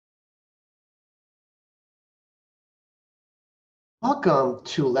Welcome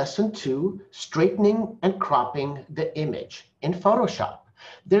to Lesson 2, Straightening and Cropping the Image in Photoshop.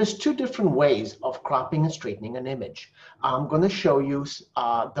 There's two different ways of cropping and straightening an image. I'm going to show you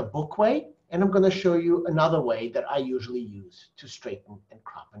the book way, and I'm going to show you another way that I usually use to straighten and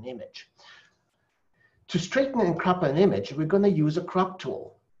crop an image. To straighten and crop an image, we're going to use a crop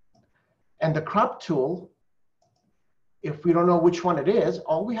tool. And the crop tool, if we don't know which one it is,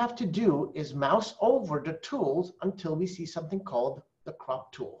 all we have to do is mouse over the tools until we see something called the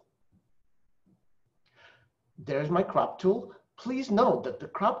crop tool. There's my crop tool. Please note that the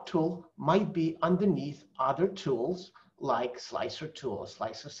crop tool might be underneath other tools like slicer tool,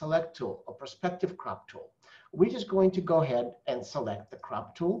 slicer select tool, or perspective crop tool. We're just going to go ahead and select the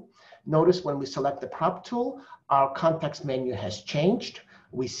crop tool. Notice when we select the crop tool, our context menu has changed.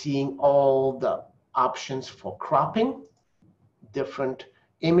 We're seeing all the options for cropping, different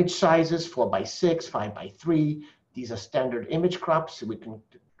image sizes, 4:6, 5:3. These are standard image crops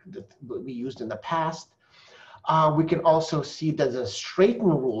that we used in the past. We can also see there's a straighten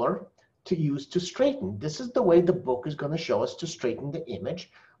ruler to use to straighten. This is the way the book is going to show us to straighten the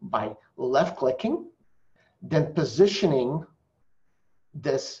image by left clicking, then positioning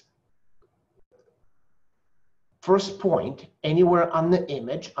this first point anywhere on the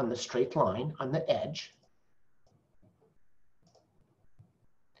image, on the straight line, on the edge,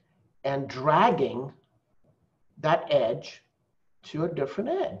 and dragging that edge to a different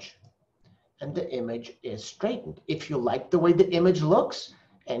edge. And the image is straightened. If you like the way the image looks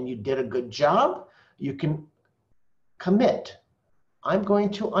and you did a good job, you can commit. I'm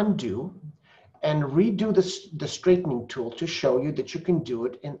going to undo and redo the straightening tool to show you that you can do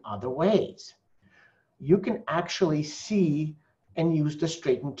it in other ways. You can actually see and use the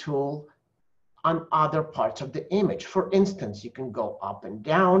straighten tool on other parts of the image. For instance, you can go up and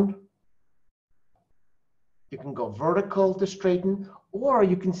down. You can go vertical to straighten, or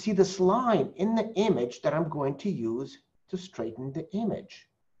you can see this line in the image that I'm going to use to straighten the image.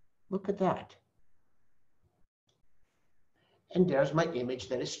 Look at that. And there's my image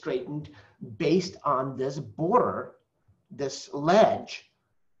that is straightened based on this border, this ledge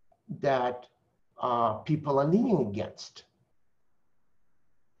that people are leaning against.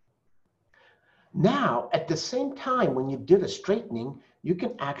 Now, at the same time, when you did a straightening, you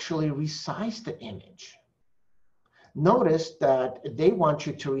can actually resize the image. Notice that they want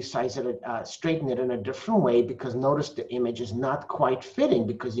you to resize it, straighten it in a different way, because notice the image is not quite fitting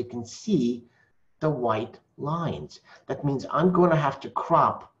because you can see the white lines. That means I'm going to have to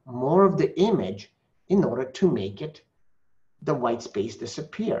crop more of the image in order to make it, the white space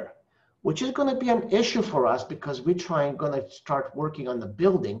disappear, which is going to be an issue for us because we're going to start working on the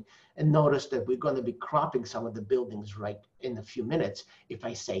building, and notice that we're going to be cropping some of the buildings right in a few minutes if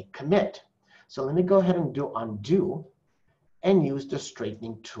I say commit. So let me go ahead and do undo and use the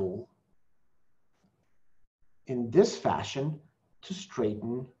straightening tool in this fashion to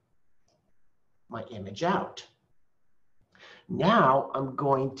straighten my image out. Now I'm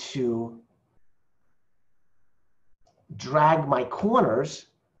going to drag my corners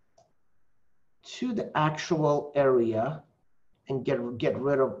to the actual area and get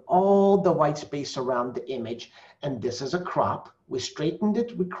rid of all the white space around the image. And this is a crop. We straightened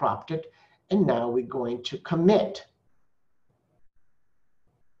it, we cropped it, and now we're going to commit.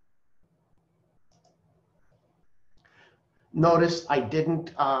 Notice I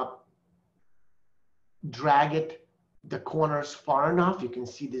didn't drag the corners far enough. You can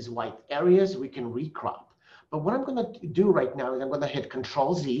see these white areas. We can recrop. But what I'm going to do right now is I'm going to hit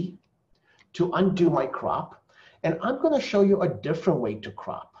Control-Z to undo my crop. And I'm going to show you a different way to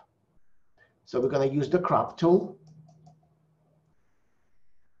crop. So we're going to use the crop tool.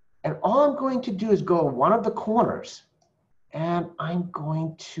 And all I'm going to do is go one of the corners, and I'm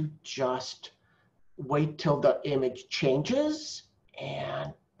going to just wait till the image changes,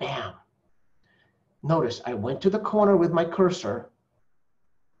 and bam. Notice I went to the corner with my cursor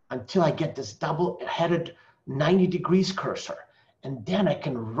until I get this double-headed 90 degrees cursor, and then I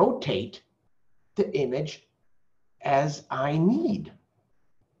can rotate the image as I need.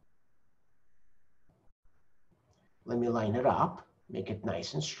 Let me line it up. Make it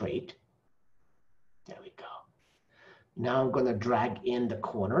nice and straight. There we go. Now I'm going to drag in the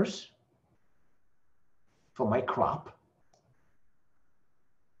corners for my crop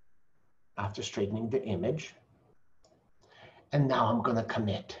after straightening the image. And now I'm going to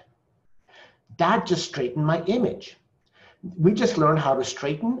commit. That just straightened my image. We just learned how to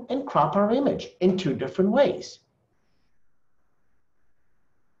straighten and crop our image in two different ways.